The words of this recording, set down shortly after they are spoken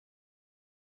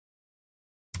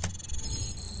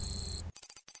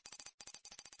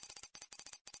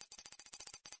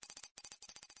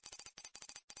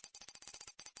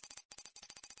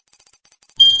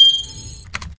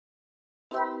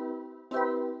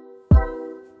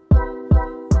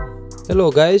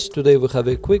Hello guys, today we have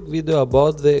a quick video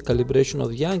about the calibration of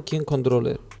Yuyang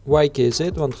controller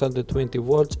YKZ 120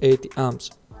 volts 80 amps.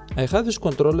 I have this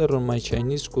controller on my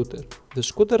Chinese scooter. The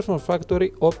scooter from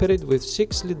factory operates with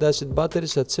 6 lead acid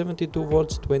batteries at 72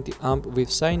 volts 20 amp with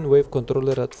sine wave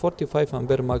controller at 45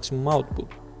 ampere maximum output.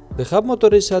 The hub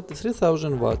motor is at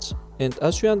 3000 watts, and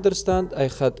as you understand, I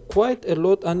had quite a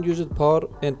lot unused power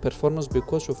and performance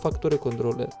because of factory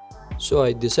controller. So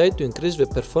I decided to increase the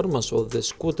performance of the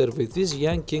scooter with this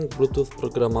Yuyang Bluetooth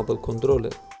programmable controller.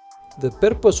 The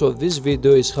purpose of this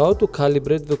video is how to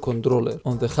calibrate the controller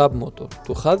on the hub motor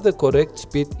to have the correct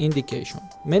speed indication.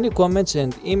 Many comments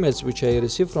and emails which I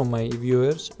receive from my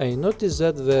viewers, I noticed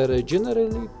that there are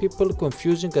generally people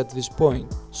confusing at this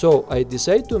point. So I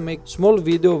decided to make small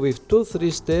video with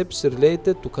 2-3 steps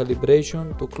related to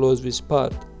calibration to close this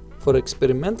part. For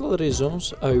experimental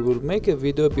reasons, I will make a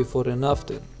video before and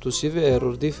after to see the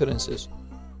error differences.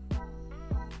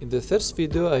 In the first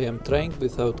video I am trying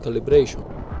without calibration.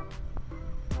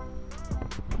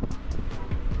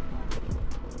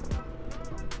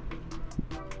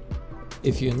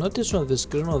 If you notice on the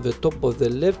screen on the top of the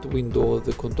left window of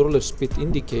the controller speed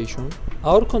indication,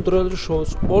 our controller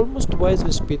shows almost twice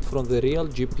the speed from the real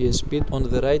GPS speed on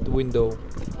the right window.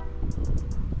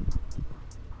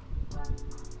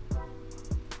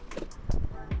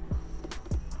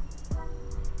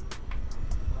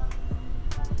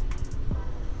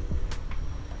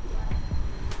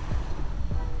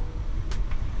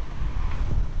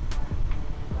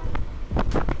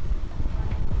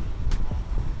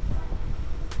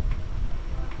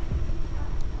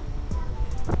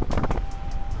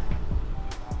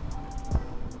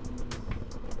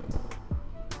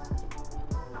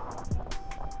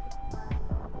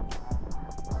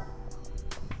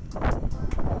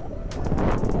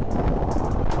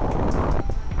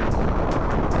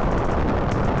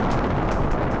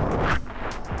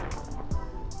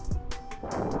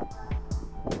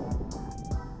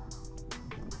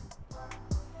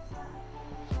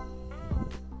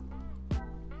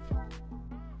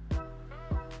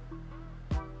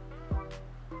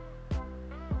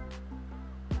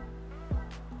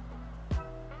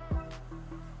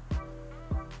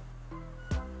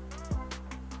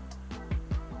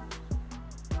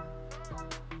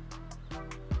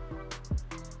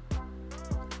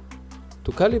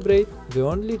 To calibrate, the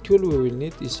only tool we will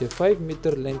need is a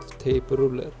 5-meter length tape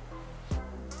ruler.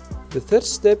 The third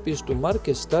step is to mark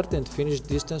a start and finish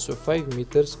distance of 5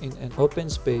 meters in an open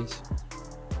space.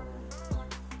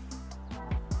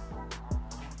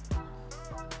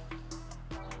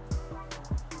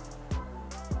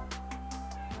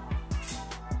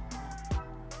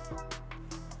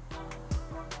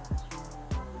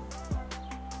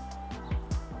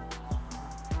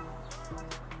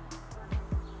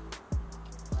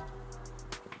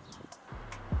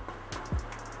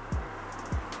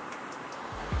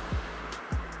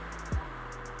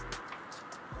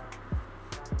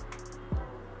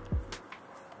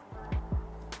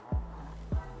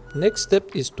 Next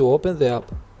step is to open the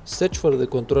app, search for the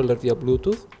controller via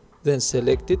Bluetooth, then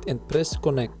select it and press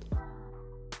connect.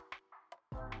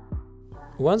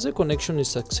 Once the connection is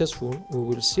successful, we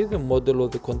will see the model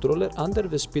of the controller under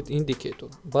the speed indicator,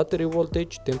 battery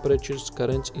voltage, temperatures,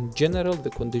 currents, in general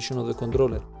the condition of the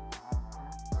controller.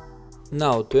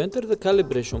 Now to enter the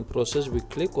calibration process we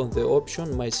click on the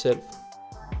option Myself.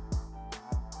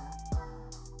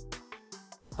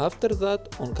 After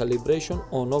that on Calibration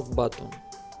On-Off button.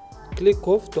 Click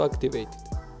off to activate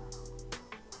it.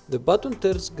 The button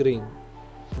turns green.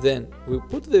 Then we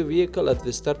put the vehicle at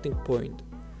the starting point.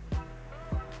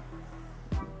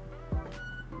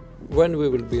 When we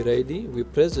will be ready, we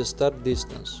press the start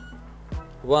distance.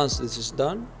 Once this is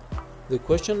done, the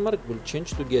question mark will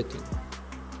change to getting.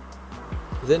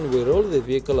 Then we roll the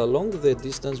vehicle along the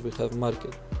distance we have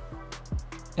marked.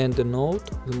 And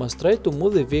note, we must try to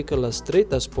move the vehicle as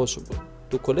straight as possible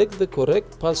to collect the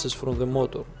correct pulses from the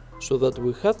motor, so that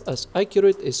we have as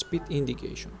accurate a speed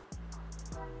indication.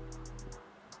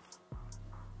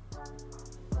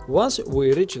 Once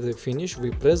we reach the finish, we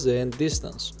press the end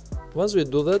distance. Once we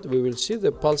do that, we will see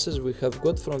the pulses we have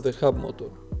got from the hub motor,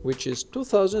 which is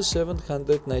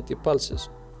 2790 pulses.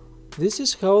 This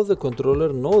is how the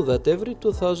controller knows that every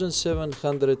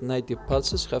 2790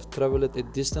 pulses have traveled a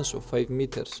distance of 5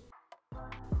 meters.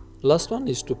 Last one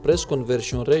is to press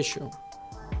conversion ratio.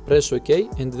 Press OK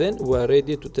and then we are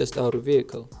ready to test our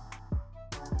vehicle.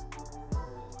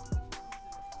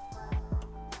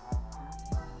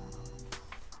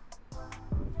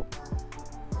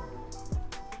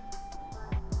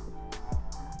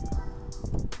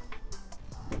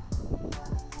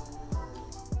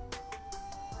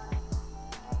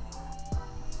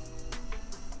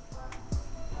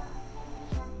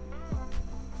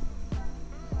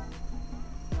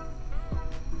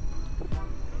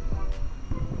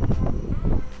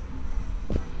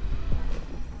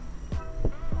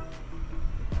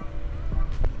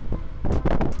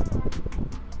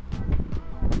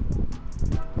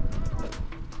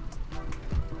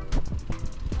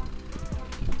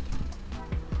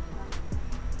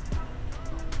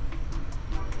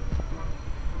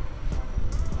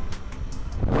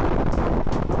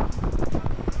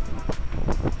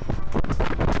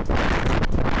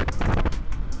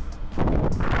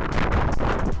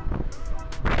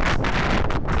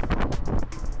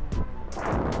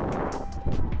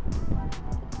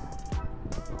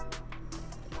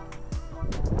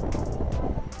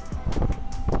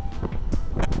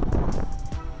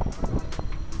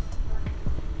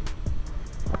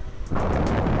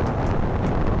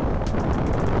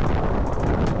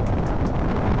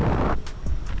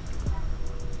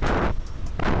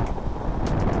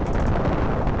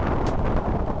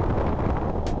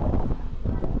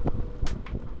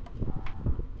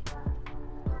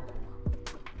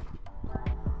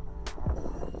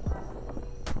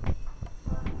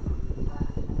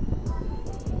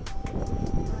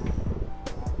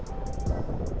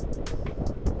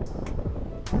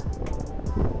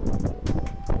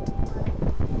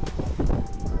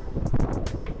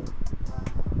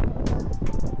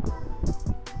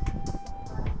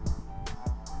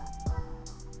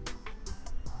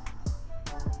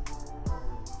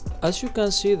 As you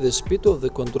can see, the speed of the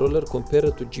controller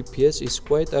compared to GPS is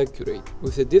quite accurate,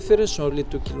 with a difference only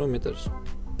 2 km.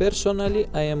 Personally,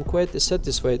 I am quite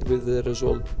satisfied with the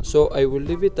result, so I will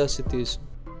leave it as it is.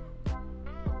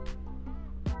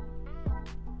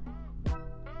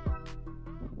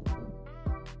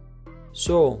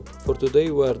 So, for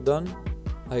today we are done.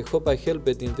 I hope I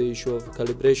helped in the issue of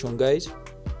calibration, guys.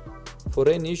 For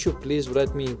any issue, please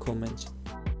write me in comments.